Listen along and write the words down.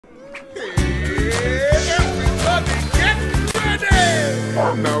Everybody get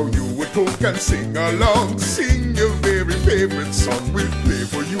ready! Now you at home can sing along. Sing your very favorite song. We'll play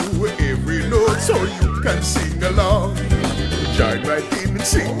for you every note so you can sing along. Join right in and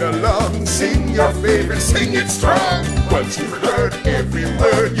sing along. Sing your favorite, sing it strong. Once you've heard every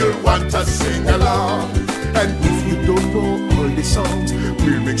word, you'll want to sing along. And if you don't know all the songs,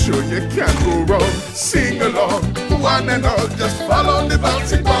 we'll make sure you can't go wrong. Sing along, one and all, just follow the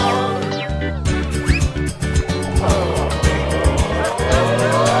bouncing ball.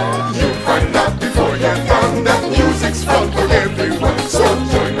 You'll find out before you're done that music's fun for everyone. So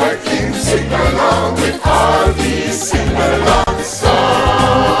join right in, sing along with all these sing-along songs.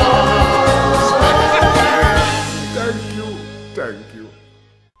 Thank you, thank you.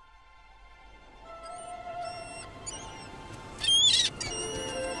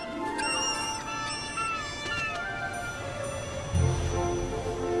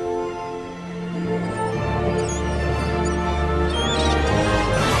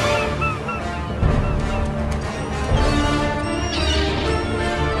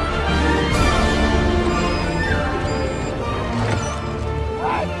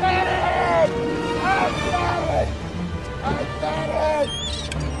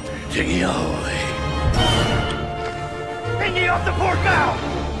 Dingy away. Dingy off the port bow!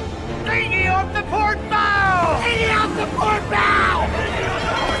 Dingy off the port bow! Dingy off the port bow!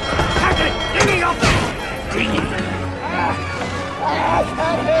 Captain, dingy off the... Dingy!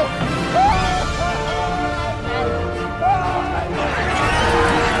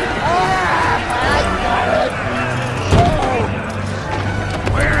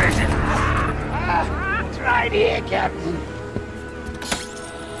 Where is it? It's right here, Captain.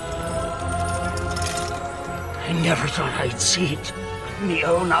 I never thought I'd see it with my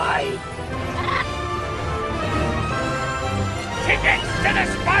own eye. Tickets to the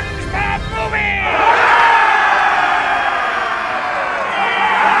SpongeBob movie!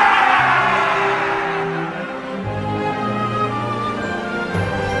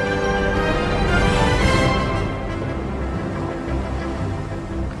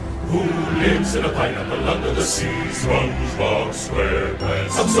 Who lives in a pineapple under the sea? SpongeBob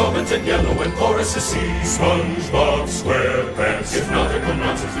SquarePants. Absorbent and yellow and porous to see. SpongeBob SquarePants. If nautical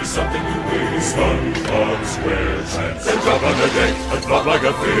nonsense be something you wish, SpongeBob SquarePants. Then drop on the deck and flop like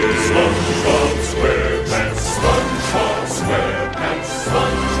a fish. SpongeBob SquarePants. SpongeBob SquarePants.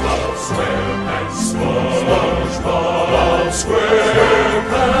 SpongeBob SquarePants. SpongeBob SquarePants. SpongeBob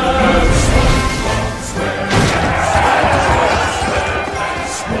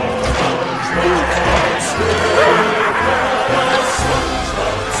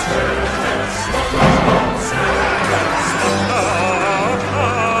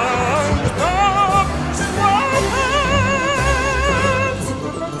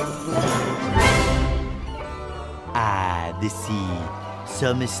Ah, the sea.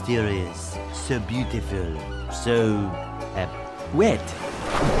 So mysterious, so beautiful, so... wet.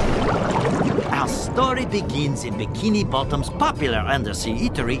 Our story begins in Bikini Bottom's popular undersea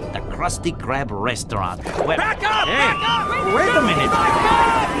eatery, the Krusty Krab Restaurant. Where... Back up! Hey, Back up! wait a minute!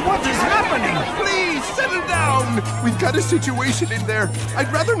 What is happening? Please, settle down! We've got a situation in there.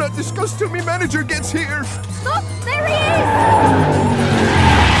 I'd rather not discuss till my manager gets here. Look, there he is!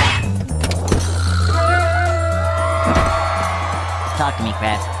 Talk to me,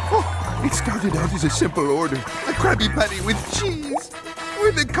 Krabs. Oh, it started out as a simple order. A Krabby Patty with cheese.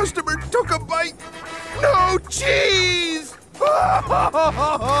 When the customer took a bite, no cheese!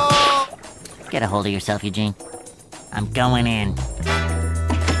 Get a hold of yourself, Eugene. I'm going in.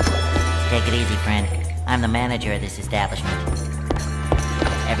 Take it easy, friend. I'm the manager of this establishment.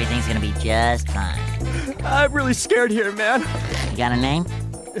 Everything's gonna be just fine. I'm really scared here, man. You got a name?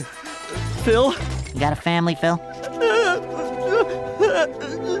 Phil? You got a family, Phil?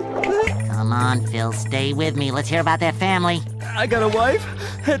 Come on, Phil, stay with me. Let's hear about that family. I got a wife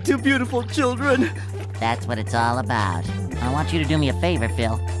and 2 beautiful children. That's what it's all about. I want you to do me a favor,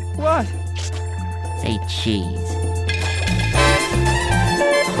 Phil. What? Say cheese.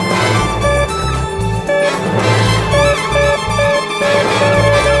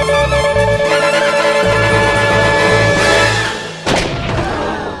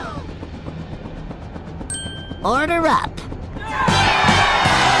 Order up.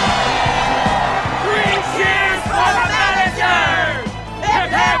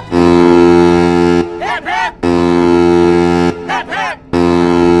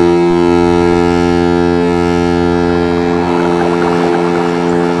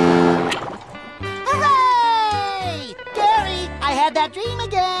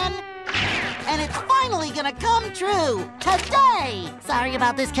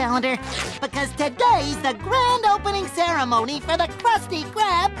 this calendar because today's the grand opening ceremony for the Krusty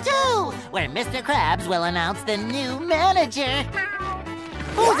Krab 2, where Mr. Krabs will announce the new manager.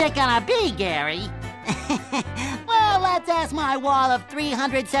 Who's it gonna be, Gary? Well, let's ask my wall of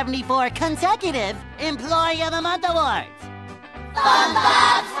 374 consecutive Employee of the Month awards.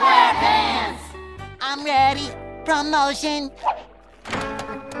 SpongeBob SquarePants! I'm ready. Promotion.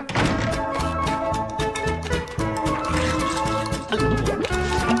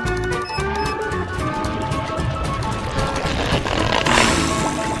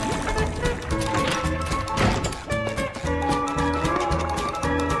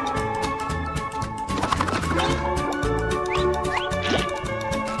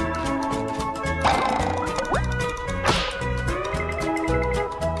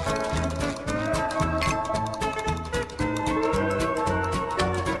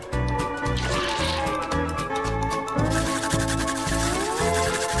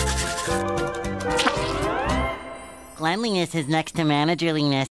 Cleanliness is next to managerliness.